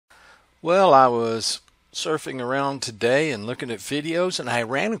Well, I was surfing around today and looking at videos, and I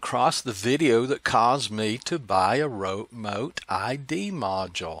ran across the video that caused me to buy a remote ID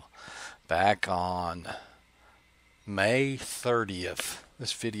module back on May 30th.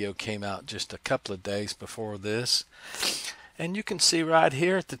 This video came out just a couple of days before this. And you can see right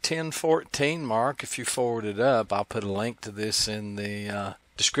here at the 10:14 mark, if you forward it up, I'll put a link to this in the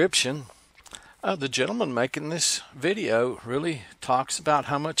description. The gentleman making this video really talks about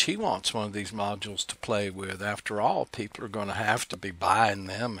how much he wants one of these modules to play with. After all, people are going to have to be buying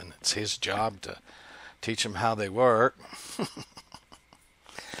them, and it's his job to teach them how they work.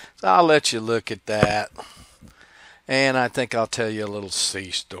 So I'll let you look at that. And I think I'll tell you a little sea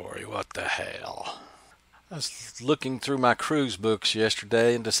story. What the hell? I was looking through my cruise books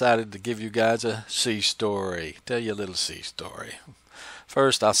yesterday and decided to give you guys a sea story. Tell you a little sea story.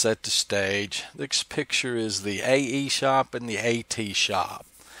 First, I'll set the stage. This picture is the AE shop and the AT shop.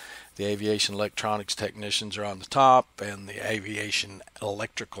 The aviation electronics technicians are on the top, and the aviation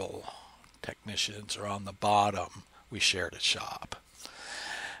electrical technicians are on the bottom. We shared a shop.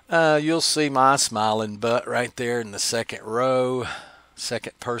 You'll see my smiling butt right there in the second row.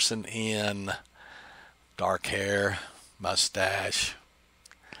 Second person in. Dark hair, mustache.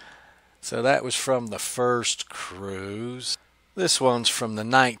 So that was from the first cruise. This one's from the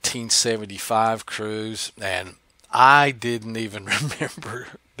 1975 cruise, and I didn't even remember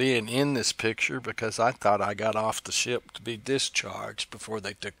being in this picture because I thought I got off the ship to be discharged before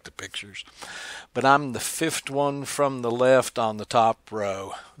they took the pictures. But I'm the fifth one from the left on the top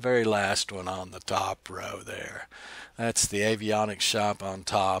row, very last one on the top row there. That's the avionics shop on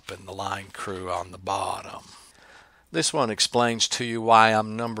top and the line crew on the bottom. This one explains to you why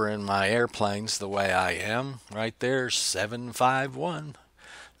I'm numbering my airplanes the way I am. Right there, 751.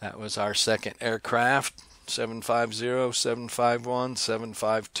 That was our second aircraft. 750, 751,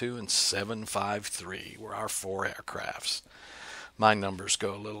 752, and 753 were our four aircrafts. My numbers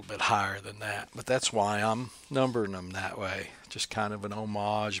go a little bit higher than that, but that's why I'm numbering them that way. Just kind of an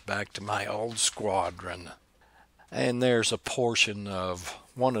homage back to my old squadron. And there's a portion of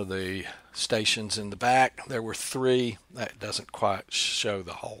one of the stations in the back. There were three. That doesn't quite show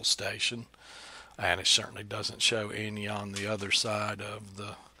the whole station. And it certainly doesn't show any on the other side of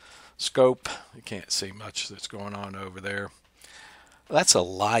the scope. You can't see much that's going on over there. That's a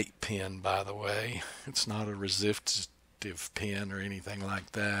light pin, by the way. It's not a resistive pin or anything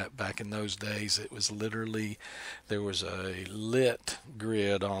like that. Back in those days, it was literally, there was a lit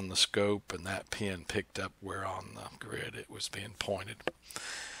grid on the scope, and that pin picked up where on the grid it was being pointed.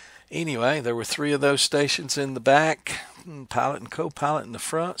 Anyway, there were three of those stations in the back, pilot and co-pilot in the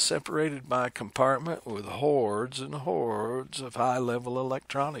front, separated by a compartment with hordes and hordes of high-level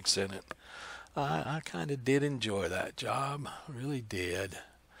electronics in it. I kind of did enjoy that job, really did.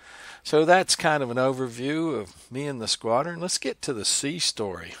 So that's kind of an overview of me and the squadron. Let's get to the sea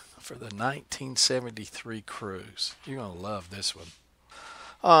story for the 1973 cruise. You're going to love this one.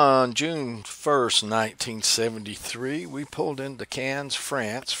 On June 1st, 1973, we pulled into Cannes,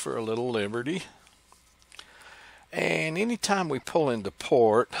 France for a little liberty. And anytime we pull into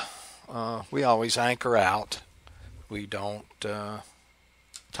port, we always anchor out. We don't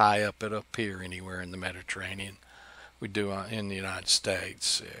tie up at a pier anywhere in the Mediterranean. We do in the United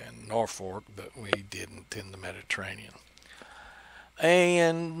States, in Norfolk, but we didn't in the Mediterranean.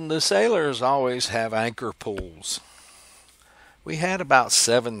 And the sailors always have anchor pools. We had about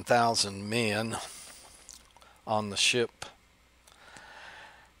 7,000 men on the ship.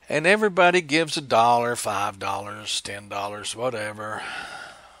 And everybody gives $1, $5, $10, whatever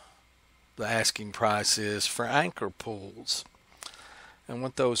the asking price is for anchor pools. And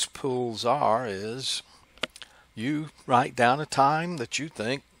what those pools are is you write down a time that you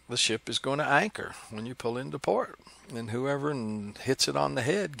think the ship is going to anchor when you pull into port. And whoever hits it on the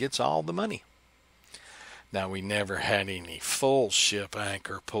head gets all the money. Now, we never had any full ship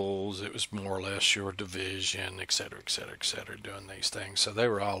anchor pools. It was more or less your division, etc., doing these things. So they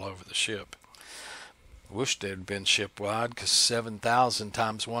were all over the ship. Wish they'd been ship-wide, because 7,000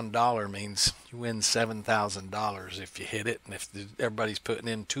 times $1 means you win $7,000 if you hit it. And if everybody's putting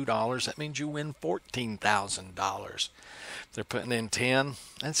in $2, that means you win $14,000. If they're putting in 10,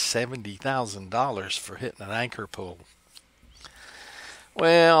 that's $70,000 for hitting an anchor pool.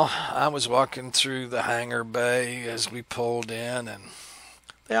 Well, I was walking through the hangar bay as we pulled in, and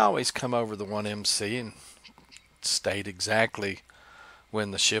they always come over the 1MC and state exactly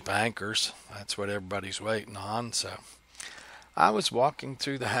when the ship anchors. That's what everybody's waiting on. So I was walking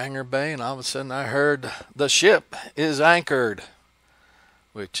through the hangar bay, and all of a sudden I heard, "The ship is anchored,"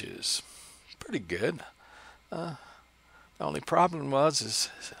 which is pretty good. The only problem was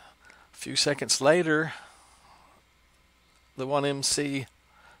few seconds later, the 1MC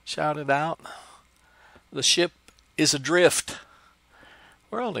shouted out, "The ship is adrift."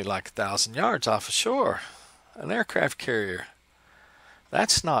 We're only like 1,000 yards off of shore. An aircraft carrier.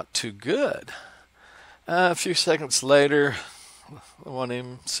 That's not too good. A few seconds later, the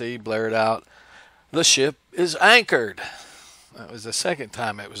 1MC blared out, "The ship is anchored." That was the second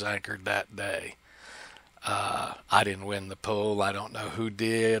time it was anchored that day. I didn't win the pool. I don't know who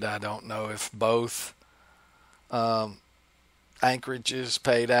did. I don't know if both anchorages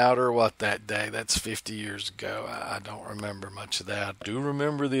paid out or what that day. That's 50 years ago. I don't remember much of that. I do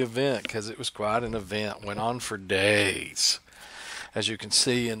remember the event because it was quite an event. Went on for days. As you can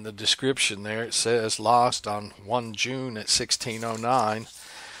see in the description there, it says lost on 1 June at 1609,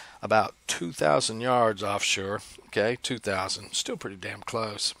 about 2,000 yards offshore. Okay, 2,000. Still pretty damn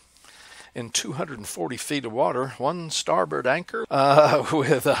close. In 240 feet of water, one starboard anchor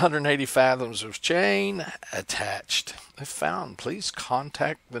with 180 fathoms of chain attached. If found, please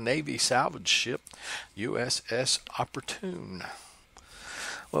contact the Navy salvage ship USS Opportune.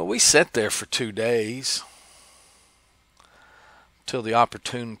 Well, we sat there for 2 days till the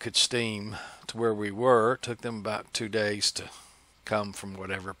Opportune could steam to where we were. It took them about 2 days to come from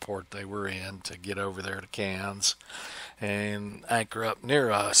whatever port they were in to get over there to Cairns and anchor up near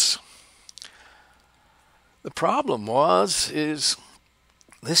us. The problem is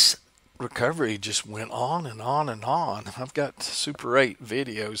this recovery just went on and on and on. I've got Super 8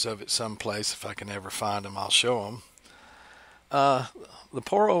 videos of it someplace. If I can ever find them, I'll show them. The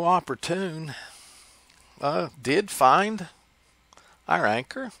poor old Opportune did find our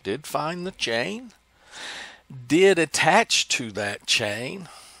anchor, did find the chain, did attach to that chain,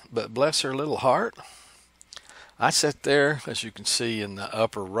 but bless her little heart, I sat there, as you can see in the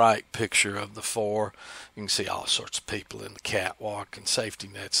upper right picture of the fore. You can see all sorts of people in the catwalk and safety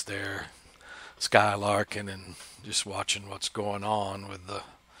nets there, skylarking and just watching what's going on with the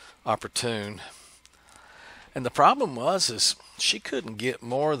Opportune. And the problem is she couldn't get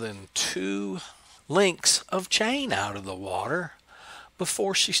more than 2 links of chain out of the water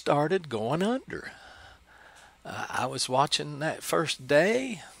before she started going under. I was watching that first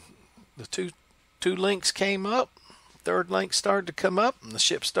day. The two links came up, third link started to come up, and the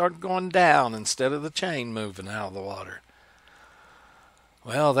ship started going down instead of the chain moving out of the water.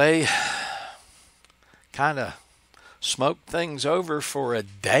 Well, they kind of smoked things over for a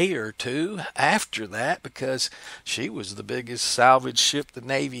day or two after that because she was the biggest salvage ship the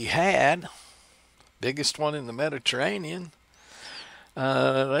Navy had, biggest one in the Mediterranean.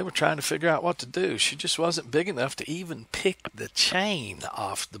 They were trying to figure out what to do. She just wasn't big enough to even pick the chain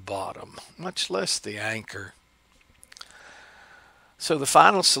off the bottom, much less the anchor. So the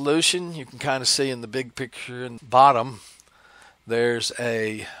final solution, you can kind of see in the big picture in the bottom, there's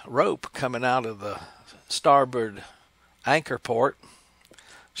a rope coming out of the starboard anchor port.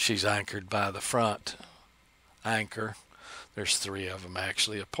 She's anchored by the front anchor. There's 3 of them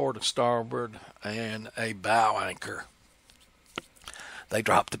actually, a port and starboard and a bow anchor. They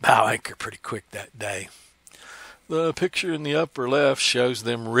dropped the bow anchor pretty quick that day. The picture in the upper left shows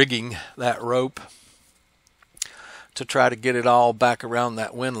them rigging that rope to try to get it all back around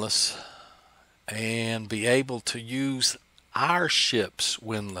that windlass and be able to use our ship's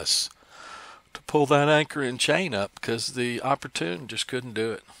windlass to pull that anchor and chain up, because the Opportune just couldn't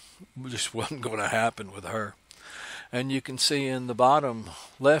do it. It just wasn't going to happen with her. And you can see in the bottom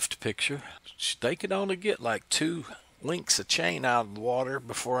left picture, they could only get like 2 links of chain out of the water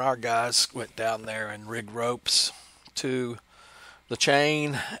before our guys went down there and rigged ropes to the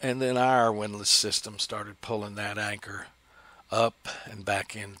chain, and then our windlass system started pulling that anchor up and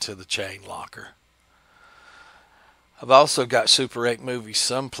back into the chain locker. I've also got Super 8 movies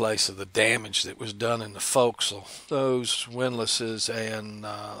someplace of the damage that was done in the forecastle. Those windlasses and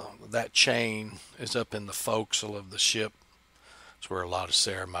that chain is up in the forecastle of the ship. It's where a lot of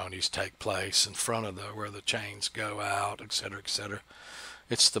ceremonies take place, in front of where the chains go out, etc., etc.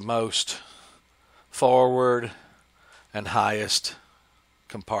 It's the most forward and highest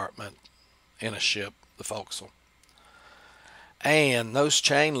compartment in a ship, the forecastle. And those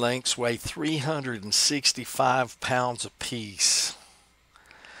chain links weigh 365 pounds apiece.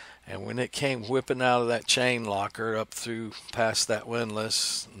 And when it came whipping out of that chain locker up through past that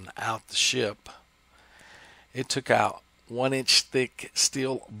windlass and out the ship, it took out 1-inch thick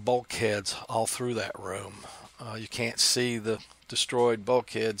steel bulkheads all through that room. You can't see the destroyed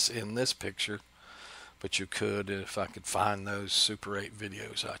bulkheads in this picture, but you could if I could find those Super 8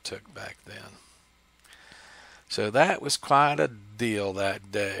 videos I took back then. So that was quite a deal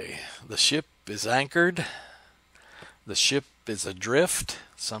that day. The ship is anchored. The ship is adrift.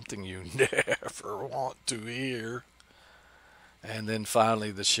 something you never want to hear. And then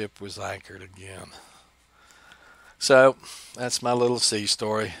finally the ship was anchored again. So that's my little sea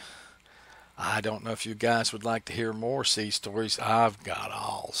story. I don't know if you guys would like to hear more sea stories. I've got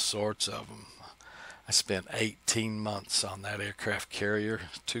all sorts of them. I spent 18 months on that aircraft carrier,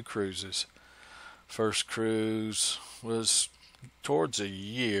 2 cruises. First cruise was towards a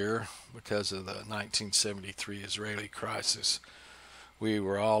year because of the 1973 Israeli crisis. We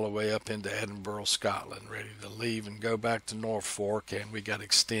were all the way up into Edinburgh, Scotland, ready to leave and go back to Norfolk, and we got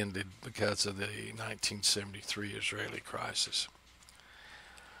extended because of the 1973 Israeli crisis.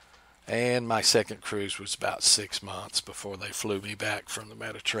 And my second cruise was about 6 months before they flew me back from the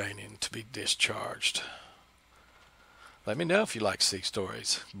Mediterranean to be discharged. Let me know if you like sea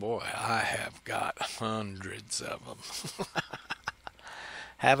stories. Boy, I have got hundreds of them.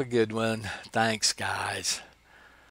 Have a good one. Thanks, guys.